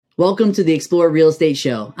Welcome to the Explore Real Estate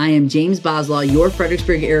Show. I am James Boslaw, your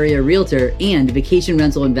Fredericksburg area realtor and vacation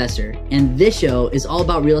rental investor. And this show is all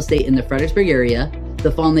about real estate in the Fredericksburg area,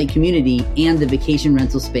 the Fawn Lake Community, and the vacation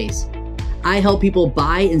rental space. I help people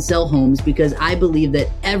buy and sell homes because I believe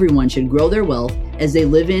that everyone should grow their wealth as they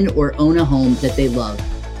live in or own a home that they love.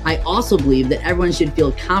 I also believe that everyone should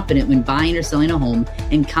feel confident when buying or selling a home,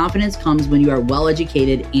 and confidence comes when you are well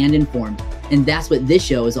educated and informed. And that's what this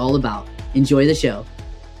show is all about. Enjoy the show.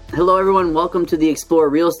 Hello everyone, welcome to the Explore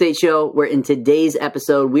Real Estate Show, where in today's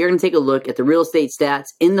episode, we are going to take a look at the real estate stats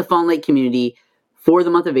in the Fawn Lake community for the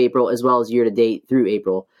month of April, as well as year to date through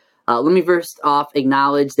April. Let me first off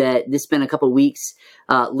acknowledge that this has been a couple weeks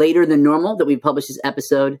later than normal that we published this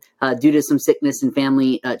episode due to some sickness and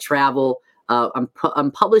family travel.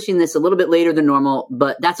 I'm publishing this a little bit later than normal,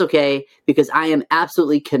 but that's okay because I am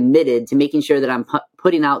absolutely committed to making sure that I'm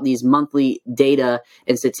putting out these monthly data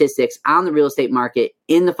and statistics on the real estate market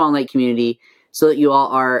in the Fawn Lake community so that you all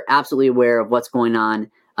are absolutely aware of what's going on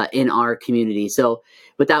in our community. So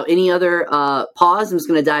without any other pause, I'm just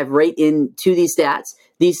going to dive right into these stats.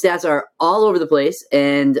 These stats are all over the place,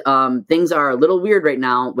 and things are a little weird right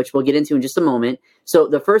now, which we'll get into in just a moment. So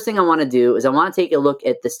the first thing I want to do is I want to take a look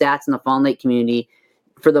at the stats in the Fawn Lake community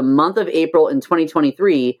for the month of April in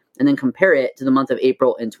 2023, and then compare it to the month of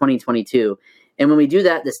April in 2022. And when we do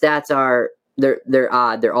that, the stats are, they're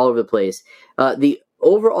odd. They're all over the place. The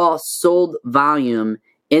overall sold volume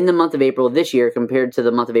in the month of April this year compared to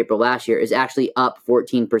the month of April last year is actually up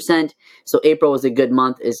 14%. So April was a good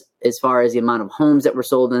month as far as the amount of homes that were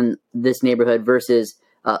sold in this neighborhood versus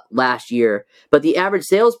last year. But the average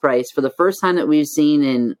sales price, for the first time that we've seen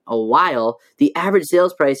in a while, the average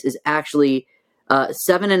sales price is actually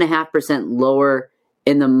 7.5% lower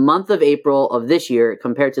in the month of April of this year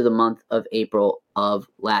compared to the month of April of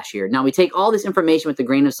last year. Now, we take all this information with a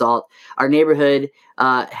grain of salt. Our neighborhood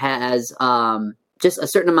has just a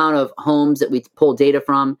certain amount of homes that we pull data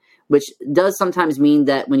from, which does sometimes mean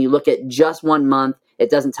that when you look at just 1 month,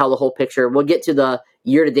 it doesn't tell the whole picture. We'll get to the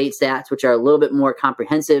year-to-date stats, which are a little bit more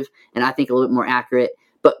comprehensive and I think a little bit more accurate.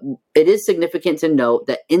 But it is significant to note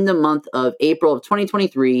that in the month of April of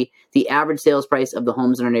 2023, the average sales price of the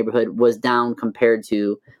homes in our neighborhood was down compared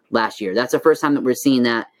to last year. That's the first time that we're seeing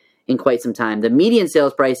that in quite some time. The median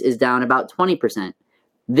sales price is down about 20%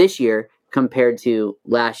 this year compared to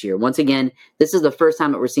last year. Once again, this is the first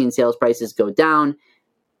time that we're seeing sales prices go down,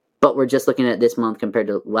 but we're just looking at this month compared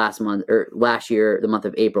to last month or last year, the month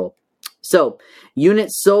of April. So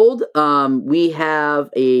units sold, we have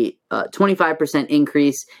a 25%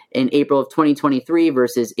 increase in April of 2023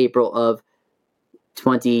 versus April of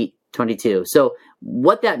 2022. So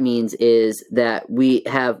what that means is that we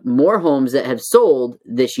have more homes that have sold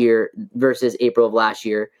this year versus April of last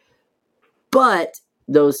year, but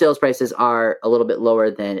those sales prices are a little bit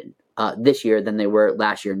lower than this year than they were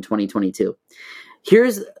last year in 2022.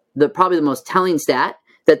 Here's probably the most telling stat,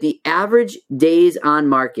 that the average days on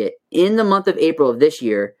market in the month of April of this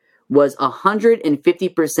year was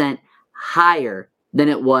 150% higher than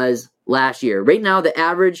it was last year. Right now, the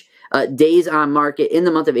average days on market in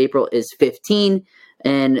the month of April is 15,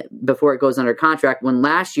 and before it goes under contract, when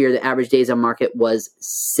last year the average days on market was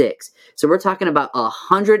 6. So we're talking about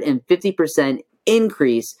 150%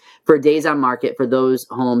 increase for days on market for those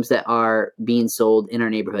homes that are being sold in our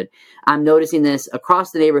neighborhood. I'm noticing this across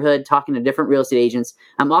the neighborhood, talking to different real estate agents.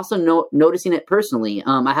 I'm also noticing it personally.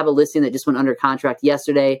 I have a listing that just went under contract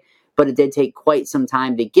yesterday, but it did take quite some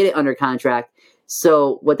time to get it under contract.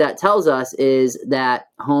 So what that tells us is that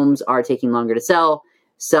homes are taking longer to sell.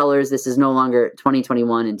 Sellers, this is no longer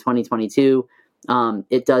 2021 and 2022.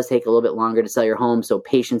 It does take a little bit longer to sell your home, so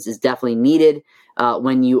patience is definitely needed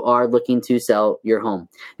when you are looking to sell your home.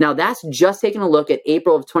 Now, that's just taking a look at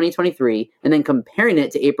April of 2023 and then comparing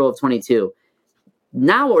it to April of 22.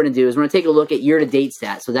 Now what we're going to do is we're going to take a look at year-to-date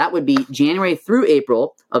stats. So that would be January through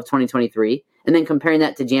April of 2023, and then comparing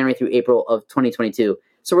that to January through April of 2022.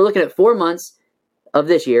 So we're looking at 4 months of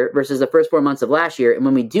this year versus the first 4 months of last year, and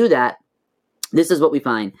when we do that, this is what we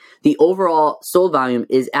find. The overall sold volume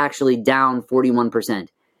is actually down 41%.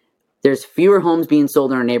 There's fewer homes being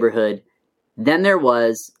sold in our neighborhood than there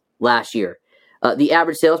was last year. The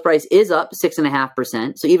average sales price is up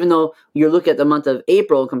 6.5%. So even though you look at the month of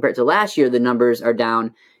April compared to last year, the numbers are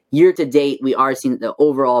down. Year to date, we are seeing that the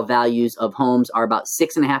overall values of homes are about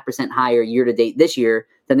 6.5% higher year to date this year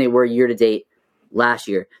than they were year to date last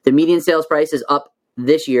year. The median sales price is up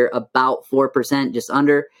this year about 4%, just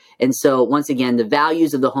under. And so once again, the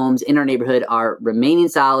values of the homes in our neighborhood are remaining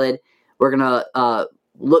solid. We're going to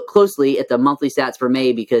look closely at the monthly stats for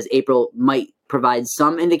May because April might provide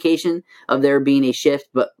some indication of there being a shift,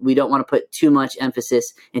 but we don't want to put too much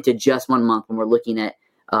emphasis into just 1 month when we're looking at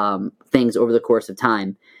things over the course of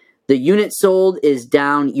time. The units sold is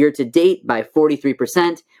down year to date by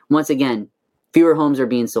 43%. Once again, fewer homes are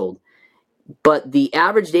being sold. But the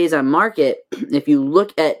average days on market, if you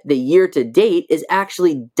look at the year to date, is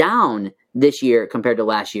actually down this year compared to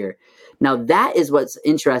last year. Now, that is what's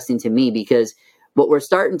interesting to me, because what we're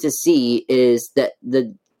starting to see is that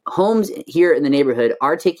the homes here in the neighborhood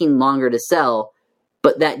are taking longer to sell,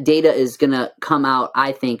 but that data is going to come out,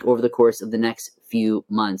 I think, over the course of the next few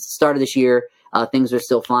months. Start of this year, things are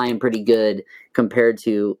still flying pretty good compared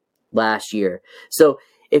to last year. So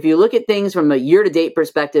if you look at things from a year-to-date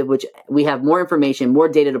perspective, which we have more information, more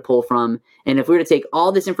data to pull from, and if we were to take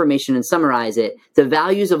all this information and summarize it, the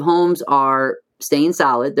values of homes are staying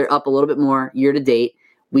solid. They're up a little bit more year-to-date.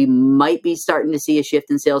 We might be starting to see a shift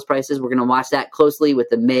in sales prices. We're going to watch that closely with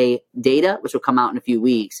the May data, which will come out in a few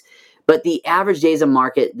weeks. But the average days of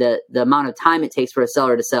market, the amount of time it takes for a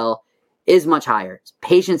seller to sell, is much higher.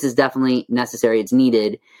 Patience is definitely necessary. It's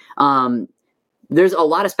needed. There's a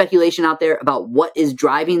lot of speculation out there about what is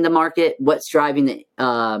driving the market, what's driving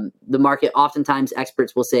the market. Oftentimes,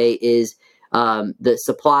 experts will say is the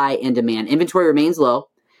supply and demand. Inventory remains low.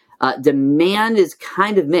 Demand is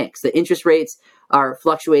kind of mixed. The interest rates are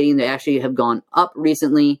fluctuating. They actually have gone up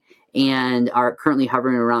recently and are currently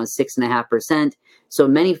hovering around 6.5%. So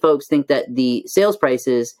many folks think that the sales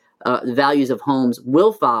prices, the values of homes,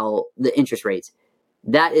 will follow the interest rates.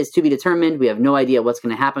 That is to be determined. We have no idea what's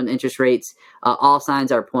going to happen with interest rates. All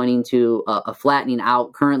signs are pointing to a flattening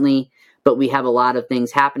out currently, but we have a lot of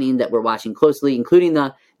things happening that we're watching closely, including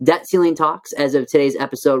the debt ceiling talks. As of today's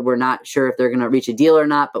episode, we're not sure if they're going to reach a deal or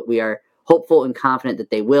not, but we are hopeful and confident that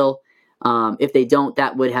they will. If they don't,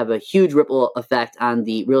 that would have a huge ripple effect on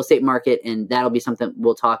the real estate market, and that'll be something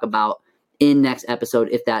we'll talk about in next episode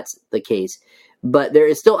if that's the case. But there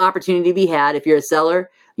is still opportunity to be had. If you're a seller,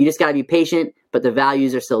 you just got to be patient, but the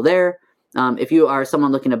values are still there. If you are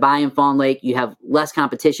someone looking to buy in Fawn Lake, you have less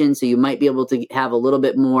competition, so you might be able to have a little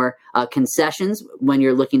bit more concessions when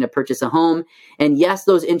you're looking to purchase a home. And yes,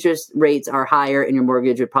 those interest rates are higher, and your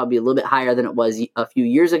mortgage would probably be a little bit higher than it was a few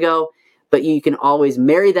years ago. But you can always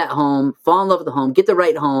marry that home, fall in love with the home, get the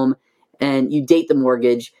right home, and you date the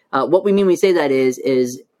mortgage. What we mean when we say that is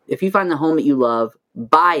if you find the home that you love,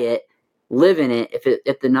 buy it, live in it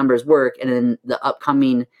if the numbers work, and then the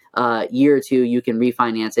upcoming year or two, you can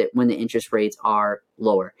refinance it when the interest rates are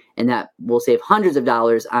lower. And that will save hundreds of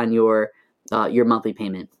dollars on your monthly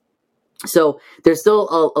payment. So there's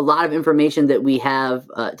still a lot of information that we have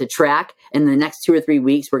to track. In the next 2 or 3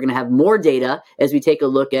 weeks, we're going to have more data as we take a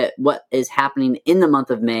look at what is happening in the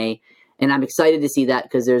month of May. And I'm excited to see that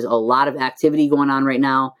because there's a lot of activity going on right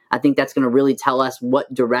now. I think that's going to really tell us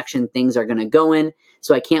what direction things are going to go in.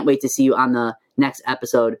 So I can't wait to see you on the next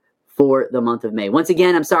episode for the month of May. Once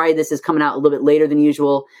again, I'm sorry this is coming out a little bit later than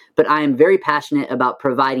usual, but I am very passionate about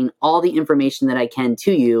providing all the information that I can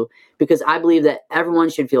to you because I believe that everyone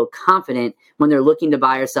should feel confident when they're looking to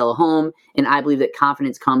buy or sell a home. And I believe that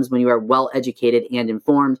confidence comes when you are well educated and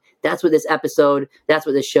informed. That's what this episode, that's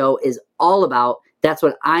what this show is all about. That's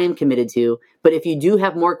what I am committed to. But if you do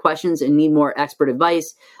have more questions and need more expert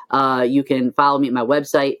advice, you can follow me at my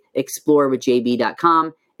website,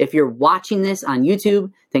 explorewithjb.com. If you're watching this on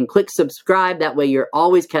YouTube, then click subscribe. That way you're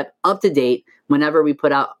always kept up to date whenever we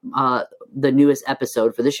put out the newest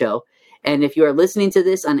episode for the show. And if you are listening to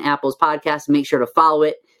this on Apple's podcast, make sure to follow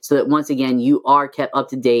it so that once again, you are kept up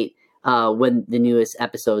to date when the newest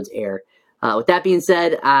episodes air. With that being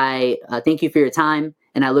said, I thank you for your time,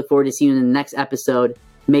 and I look forward to seeing you in the next episode.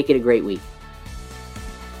 Make it a great week.